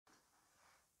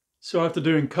So after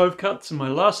doing cove cuts in my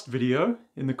last video,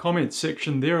 in the comments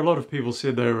section there, a lot of people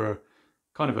said they were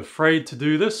kind of afraid to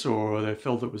do this, or they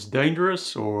felt it was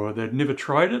dangerous, or they'd never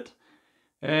tried it.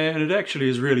 And it actually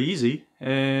is really easy,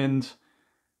 and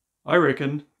I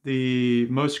reckon the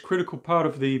most critical part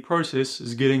of the process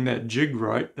is getting that jig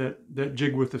right, that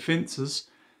jig with the fences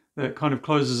that kind of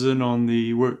closes in on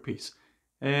the workpiece.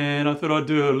 And I thought I'd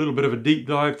do a little bit of a deep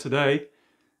dive today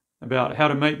about how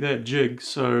to make that jig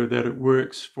so that it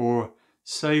works for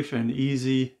safe and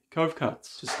easy cove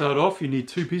cuts. To start off, you need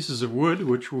two pieces of wood,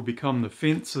 which will become the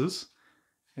fences,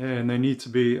 and they need to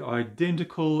be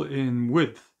identical in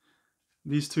width.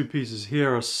 These two pieces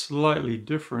here are slightly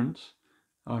different.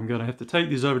 I'm going to have to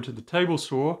take these over to the table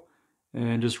saw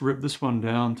and just rip this one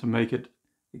down to make it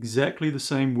exactly the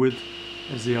same width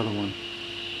as the other one.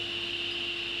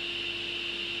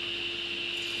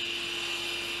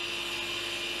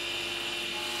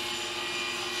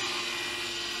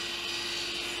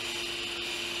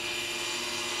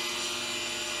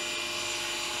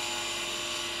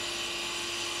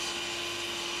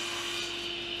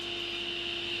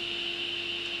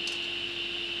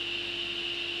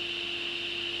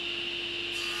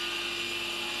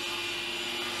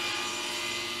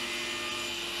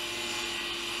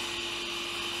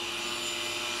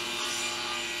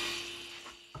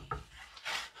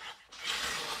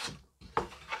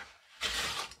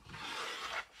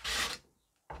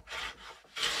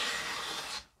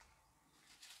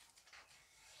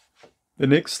 The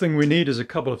next thing we need is a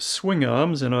couple of swing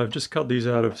arms, and I've just cut these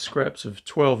out of scraps of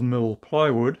 12mm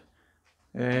plywood.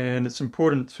 And it's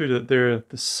important too that they're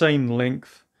the same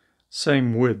length,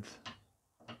 same width.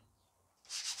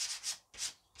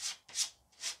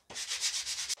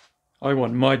 I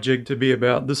want my jig to be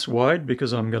about this wide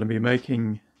because I'm going to be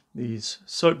making these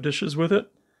soap dishes with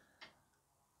it.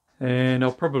 And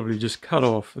I'll probably just cut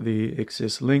off the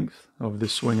excess length of the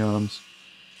swing arms.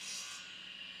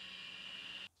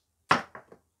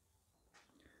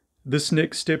 This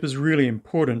next step is really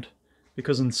important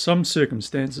because in some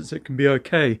circumstances it can be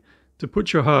okay to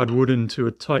put your hardwood into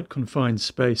a tight confined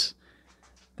space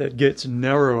that gets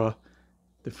narrower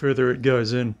the further it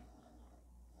goes in.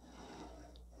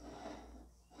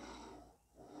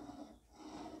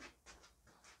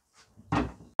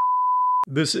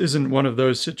 This isn't one of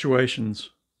those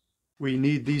situations. We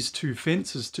need these two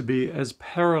fences to be as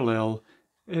parallel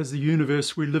as the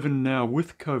universe we live in now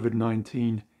with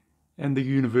COVID-19 and the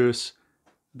universe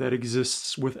that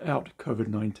exists without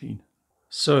COVID-19.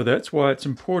 So that's why it's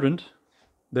important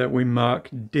that we mark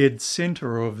dead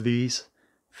center of these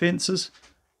fences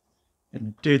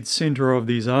and dead center of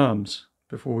these arms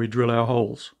before we drill our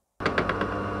holes.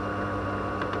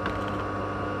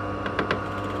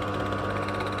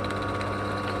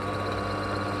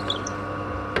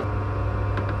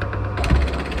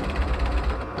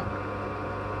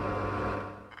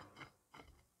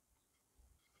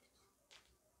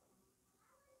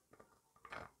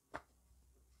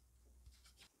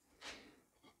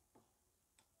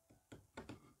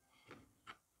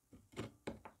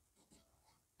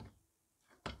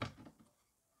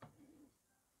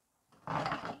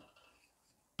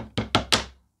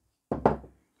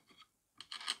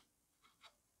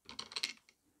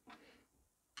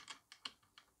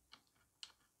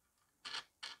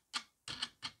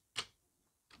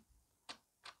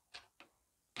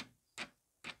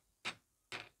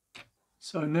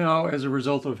 So now, as a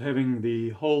result of having the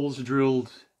holes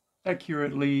drilled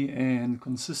accurately and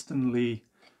consistently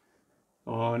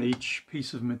on each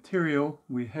piece of material,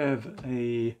 we have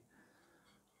a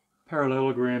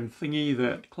parallelogram thingy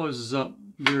that closes up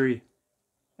very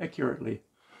accurately.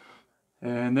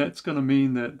 And that's going to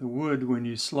mean that the wood, when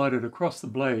you slide it across the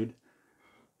blade,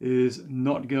 is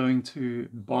not going to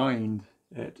bind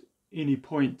at any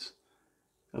point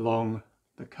along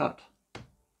the cut.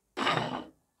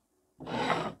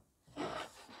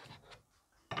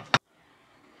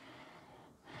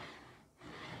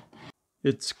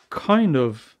 It's kind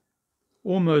of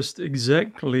almost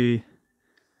exactly,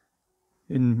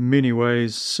 in many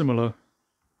ways, similar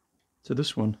to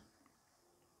this one.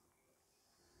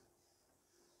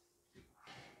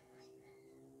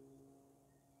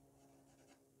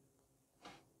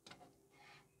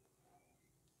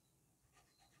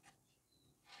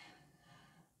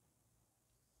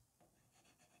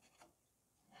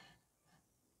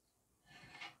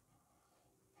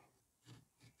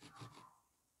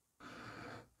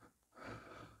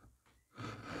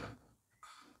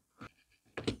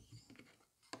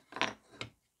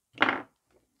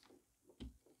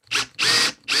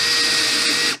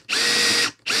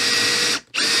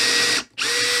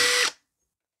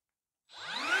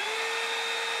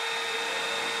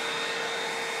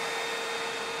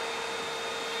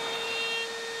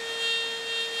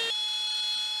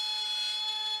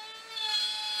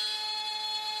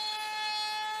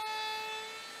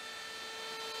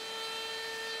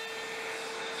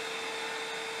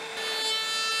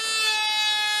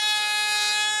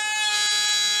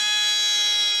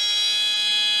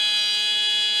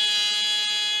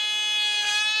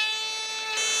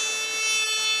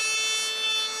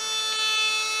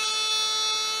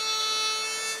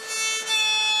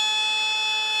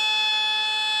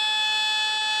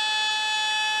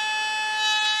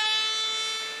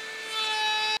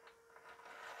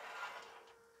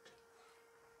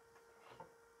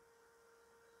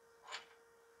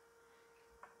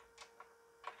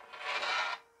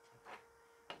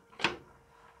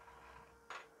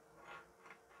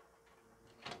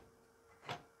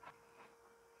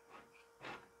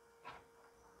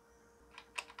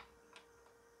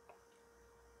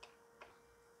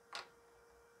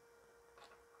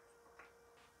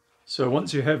 So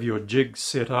once you have your jig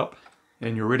set up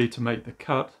and you're ready to make the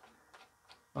cut,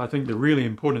 I think the really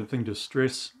important thing to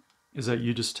stress is that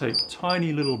you just take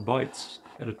tiny little bites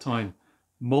at a time,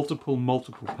 multiple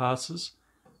passes,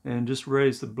 and just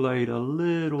raise the blade a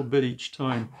little bit each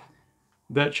time.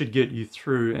 That should get you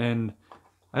through, and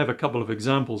I have a couple of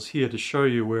examples here to show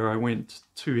you where I went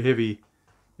too heavy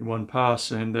in one pass,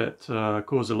 and that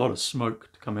caused a lot of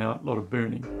smoke to come out, a lot of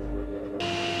burning.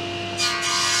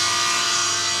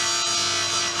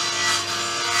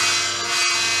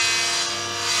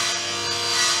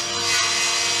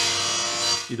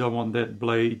 You don't want that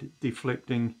blade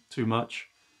deflecting too much.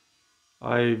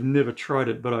 I've never tried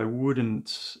it, but I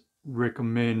wouldn't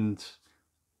recommend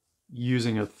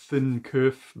using a thin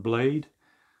kerf blade.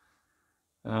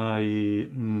 But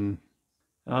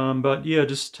yeah,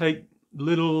 just take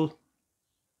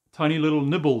tiny little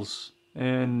nibbles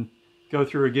and go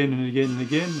through again and again and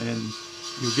again, and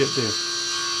you'll get there.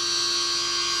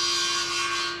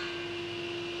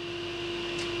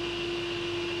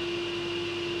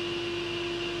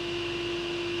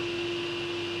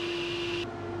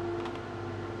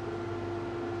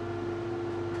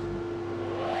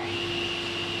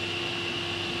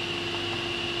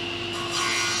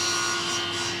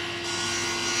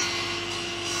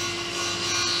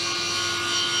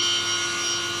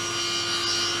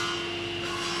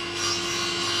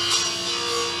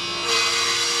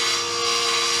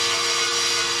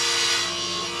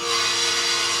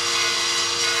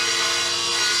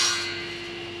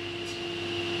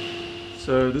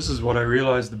 So this is what I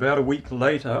realized about a week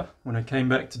later when I came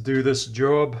back to do this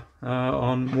job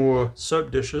on more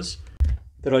soap dishes,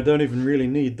 that I don't even really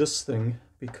need this thing,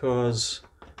 because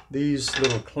these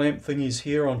little clamp thingies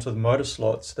here onto the motor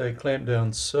slots, they clamp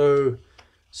down so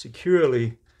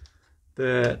securely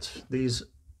that these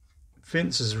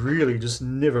fences really just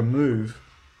never move.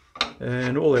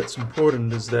 And all that's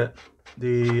important is that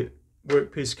the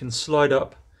workpiece can slide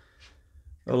up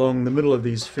along the middle of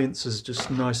these fences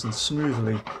just nice and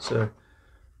smoothly. So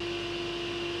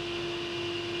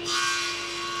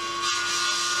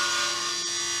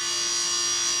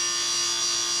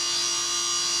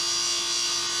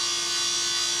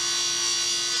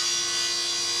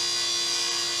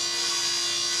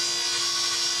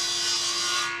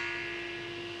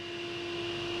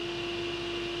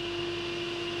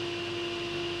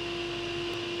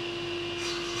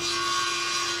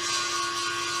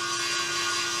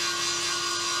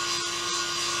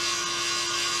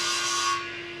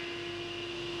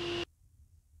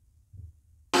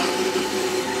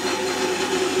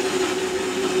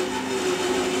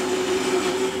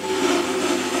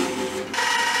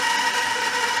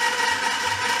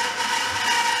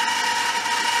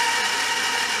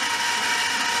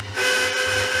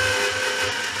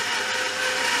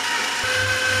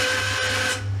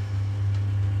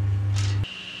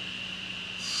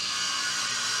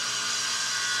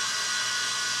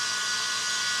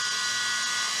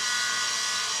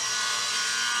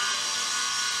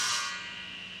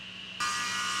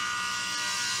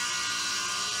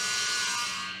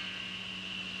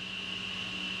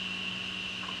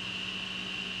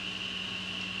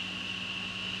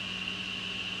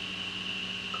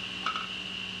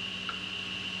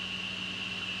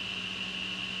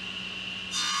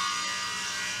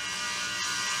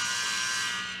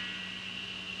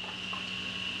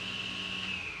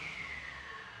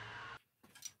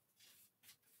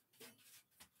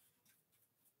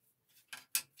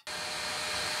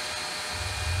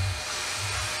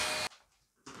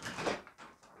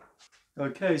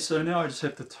okay, so now I just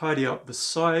have to tidy up the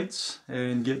sides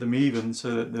and get them even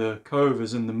so that the cove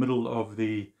is in the middle of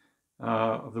the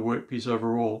workpiece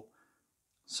overall.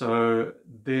 So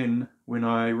then when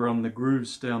I run the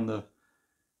grooves down the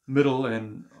middle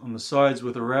and on the sides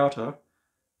with a router,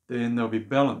 then they'll be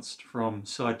balanced from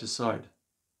side to side.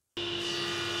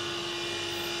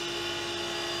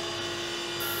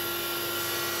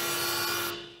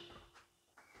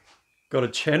 Got a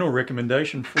channel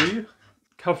recommendation for you.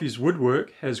 Cuffy's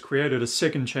Woodwork has created a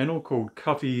second channel called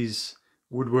Cuffy's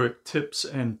Woodwork Tips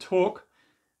and Talk.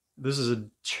 This is a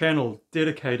channel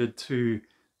dedicated to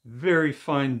very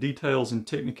fine details and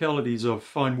technicalities of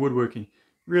fine woodworking.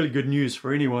 Really good news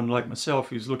for anyone like myself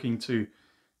who's looking to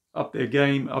up their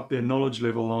game, up their knowledge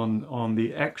level on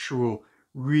the actual,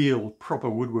 real, proper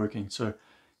woodworking. So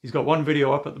he's got one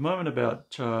video up at the moment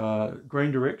about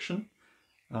grain direction.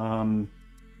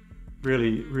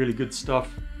 Really good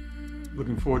stuff.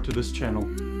 Looking forward to this channel.